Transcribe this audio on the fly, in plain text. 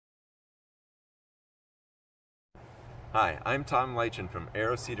Hi, I'm Tom Leitchen from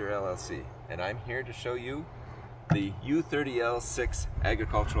Aeroseeder LLC, and I'm here to show you the U30L6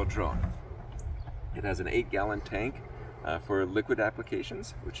 agricultural drone. It has an 8-gallon tank for liquid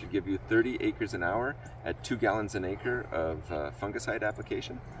applications, which should give you 30 acres an hour at 2 gallons an acre of fungicide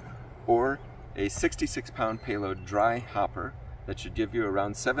application, or a 66-pound payload dry hopper that should give you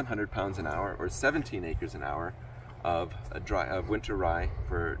around 700 pounds an hour or 17 acres an hour of winter rye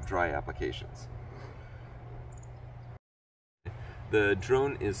for dry applications. The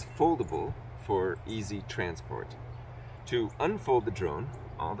drone is foldable for easy transport. To unfold the drone,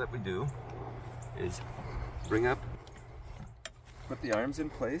 all that we do is put the arms in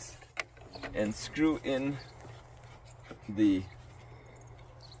place and screw in the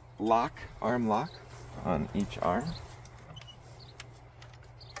arm lock on each arm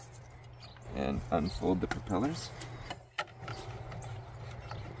and unfold the propellers.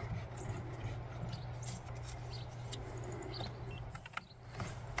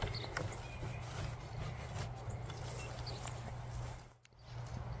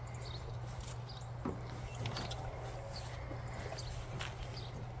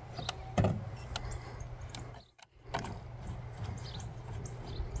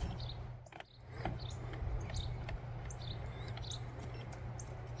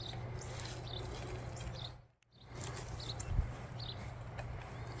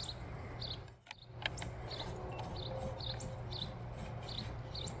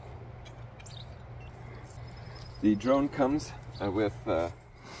 The drone comes with a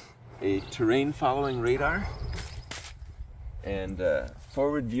terrain following radar and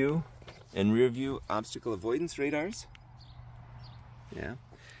forward view and rear view obstacle avoidance radars. Yeah,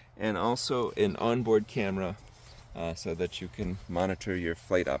 and also an onboard camera so that you can monitor your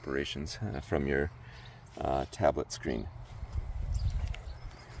flight operations from your tablet screen.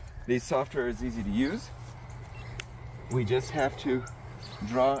 The software is easy to use. We just have to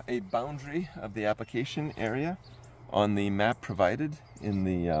draw a boundary of the application area on the map provided in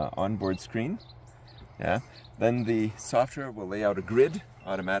the onboard screen. Yeah. Then the software will lay out a grid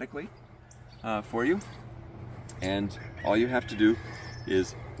automatically for you, and all you have to do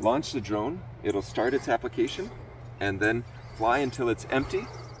is launch the drone. It'll start its application and then fly until it's empty.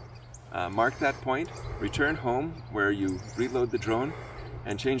 Mark that point, return home where you reload the drone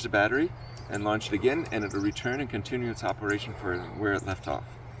and change the battery and launch it again, and it'll return and continue its operation for where it left off.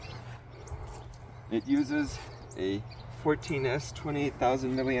 It uses a 14S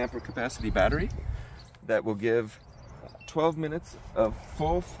 28,000 milliampere capacity battery that will give 12 minutes of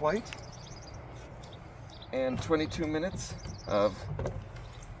full flight and 22 minutes of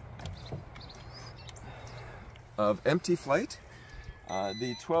empty flight.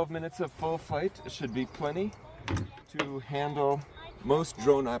 The 12 minutes of full flight should be plenty to handle most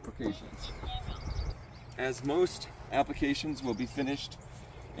drone applications, as most applications will be finished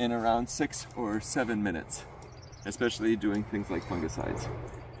in around 6 or 7 minutes, especially doing things like fungicides.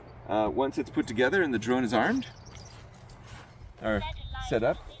 Once it's put together and the drone is armed or set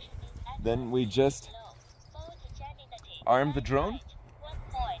up, then we just arm the drone.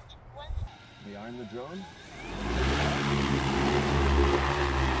 We arm the drone.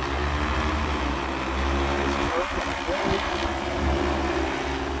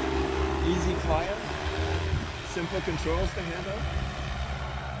 Easy flyer, simple controls to handle.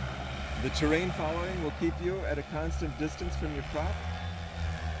 The terrain following will keep you at a constant distance from your crop.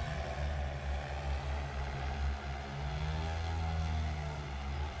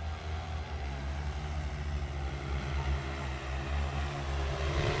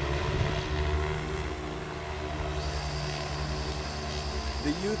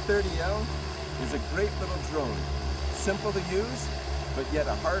 The U30L is a great little drone, simple to use, but yet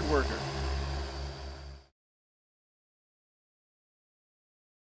a hard worker.